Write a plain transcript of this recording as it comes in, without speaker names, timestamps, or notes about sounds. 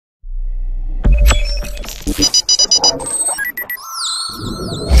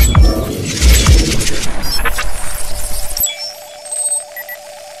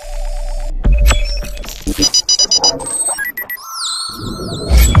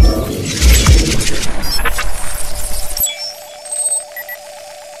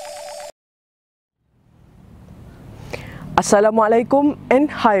Assalamualaikum and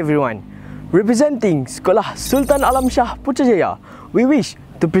Hi everyone. Representing Sekolah Sultan Alam Shah Putrajaya, we wish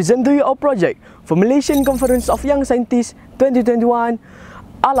to present to you our project for Malaysian Conference of Young Scientists 2021,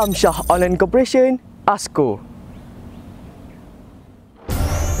 Alam Shah Online Corporation, Asco.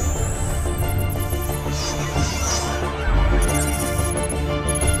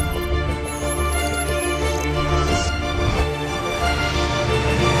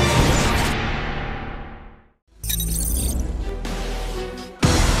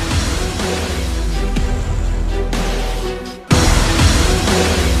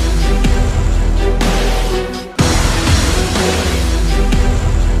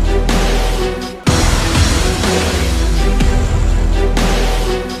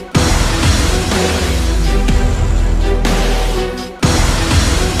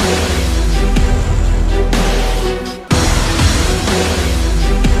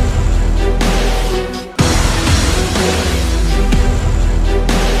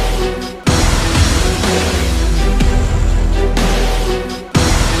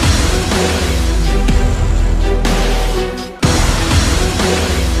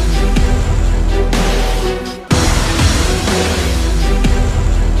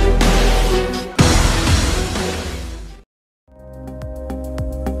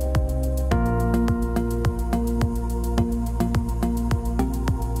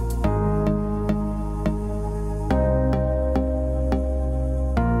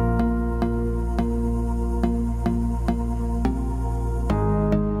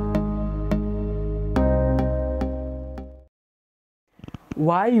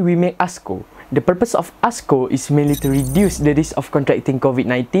 Why we make Asco? The purpose of Asco is mainly to reduce the risk of contracting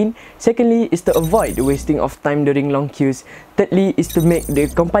COVID-19. Secondly, is to avoid the wasting of time during long queues. Thirdly, is to make the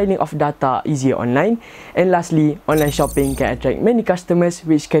compiling of data easier online. And lastly, online shopping can attract many customers,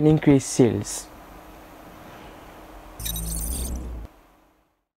 which can increase sales.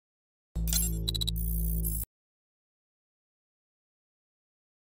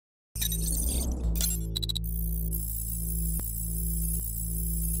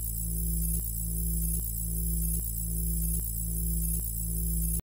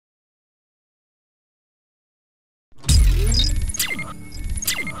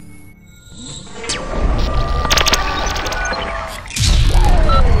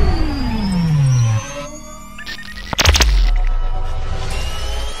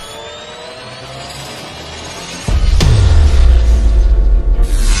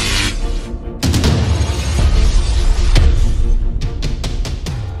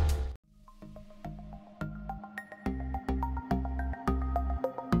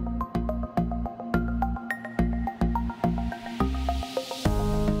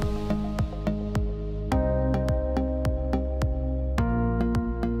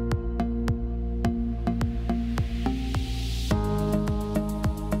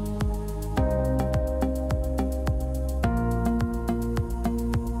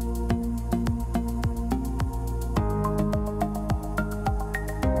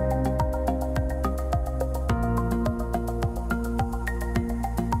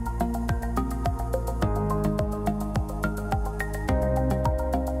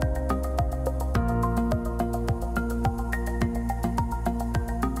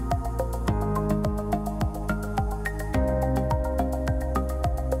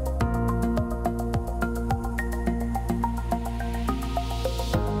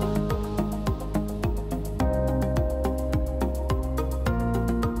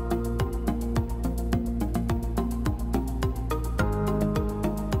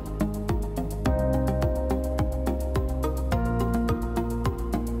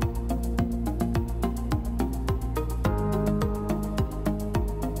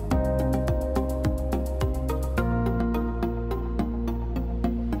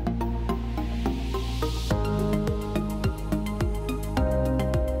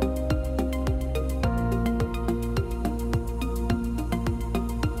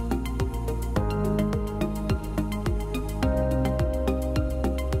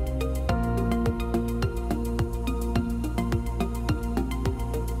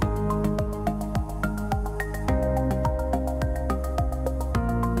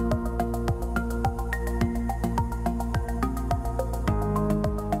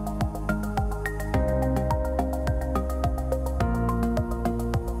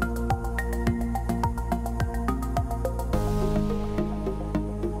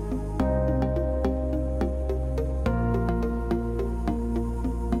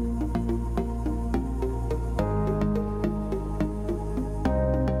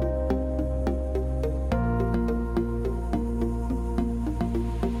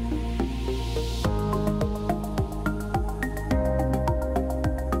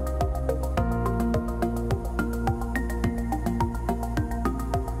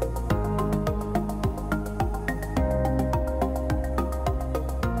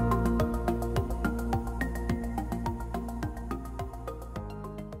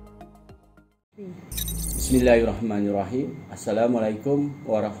 Bismillahirrahmanirrahim. Assalamualaikum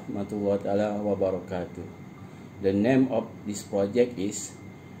warahmatullahi wabarakatuh. The name of this project is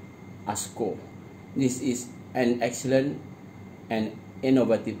Asco. This is an excellent and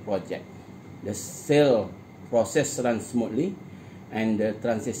innovative project. The sale process runs smoothly and the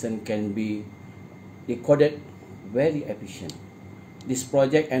transaction can be recorded very efficient. This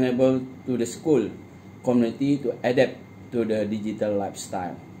project enables to the school community to adapt to the digital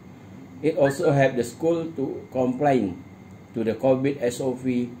lifestyle. It also helps the school to comply to the COVID SOP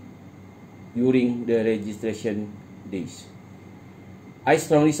during the registration days. I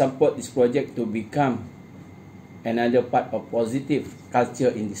strongly support this project to become another part of positive culture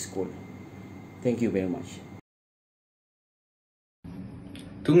in the school. Thank you very much.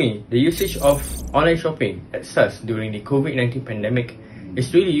 To me, the usage of online shopping at SARS during the COVID-19 pandemic is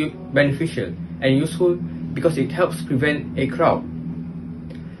really beneficial and useful because it helps prevent a crowd.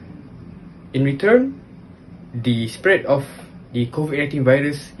 In return, the spread of the COVID-19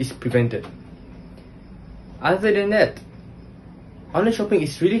 virus is prevented. Other than that, online shopping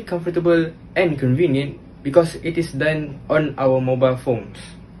is really comfortable and convenient because it is done on our mobile phones.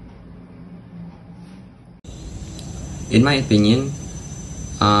 In my opinion,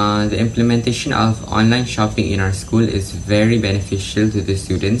 the implementation of online shopping in our school is very beneficial to the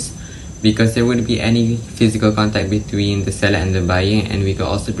students because there wouldn't be any physical contact between the seller and the buyer, and we could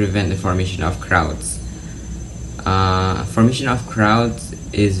also prevent the formation of crowds. Formation of crowds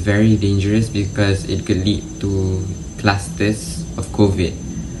is very dangerous because it could lead to clusters of COVID.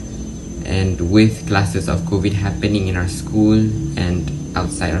 And with clusters of COVID happening in our school and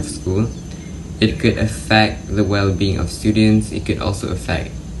outside of school, it could affect the well-being of students. It could also affect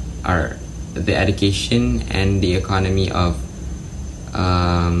the education and the economy of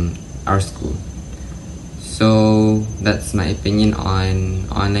our school. So that's my opinion on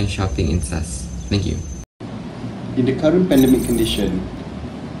online shopping in SAS. Thank you. In the current pandemic condition,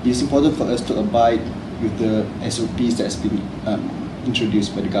 it's important for us to abide with the SOPs that has been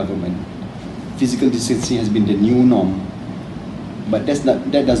introduced by the government. Physical distancing has been the new norm, but that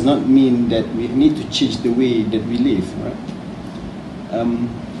does not mean that we need to change the way that we live, right?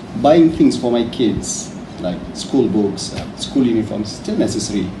 Buying things for my kids, like school books, school uniforms, is still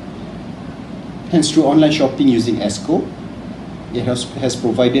necessary. Hence, through online shopping using Asco, it has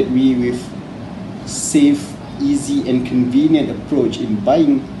provided me with safe, easy and convenient approach in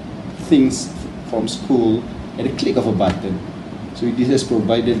buying things from school at a click of a button. So this has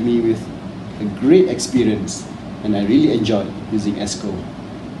provided me with a great experience and I really enjoy using Asco.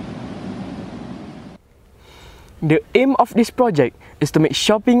 The aim of this project is to make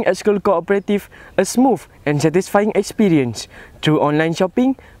shopping at school cooperative a smooth and satisfying experience. Through online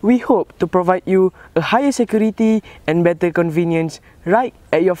shopping, we hope to provide you a higher security and better convenience right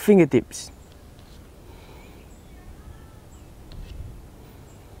at your fingertips.